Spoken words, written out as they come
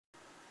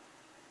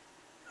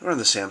We're on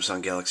the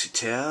Samsung Galaxy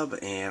tab,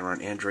 and we're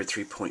on Android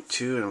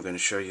 3.2, and I'm going to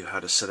show you how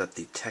to set up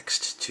the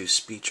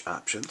text-to-speech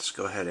options.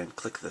 Go ahead and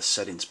click the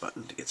Settings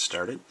button to get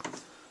started.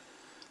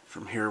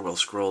 From here, we'll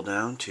scroll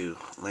down to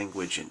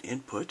Language and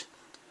Input,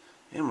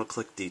 and we'll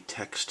click the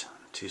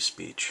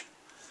Text-to-Speech.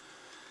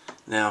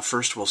 Now,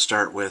 first we'll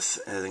start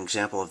with an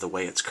example of the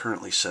way it's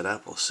currently set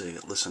up. We'll say,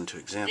 listen to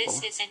example.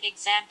 This is an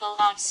example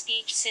of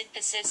speech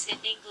synthesis in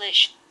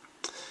English.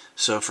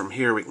 So from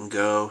here, we can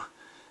go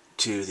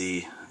to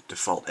the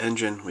default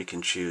engine. We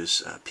can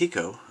choose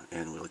Pico,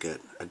 and we'll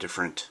get a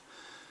different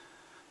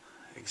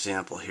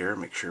example here.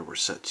 Make sure we're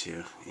set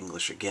to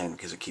English again,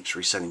 because it keeps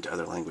resetting to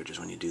other languages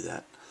when you do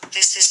that.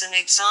 This is an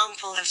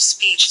example of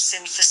speech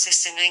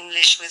synthesis in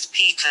English with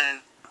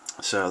Pico.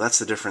 So that's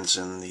the difference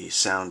in the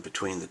sound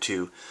between the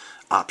two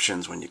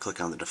options when you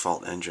click on the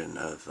default engine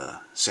of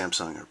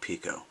Samsung or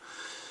Pico.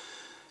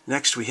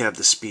 Next, we have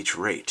the speech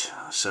rate.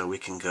 So we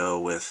can go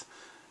with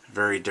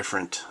very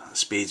different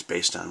speeds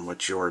based on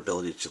what your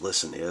ability to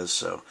listen is.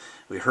 So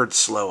we heard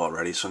slow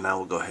already, so now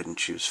we'll go ahead and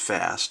choose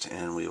fast,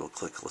 and we will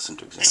click listen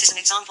to example. This is an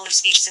example of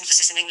speech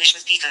synthesis in English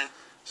with Pico.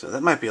 So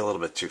that might be a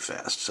little bit too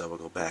fast, so we'll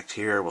go back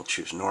here, we'll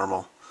choose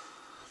normal.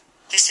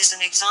 This is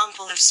an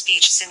example of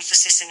speech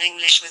synthesis in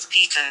English with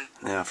Pico.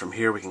 Now from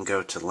here we can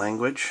go to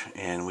language,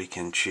 and we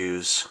can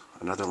choose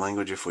another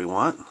language if we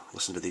want.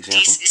 Listen to the example.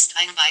 Dies ist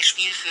ein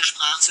Beispiel für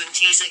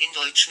Sprachsynthese in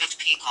Deutsch mit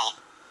Pico.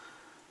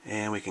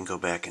 And we can go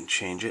back and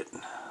change it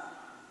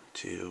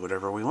to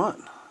whatever we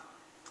want.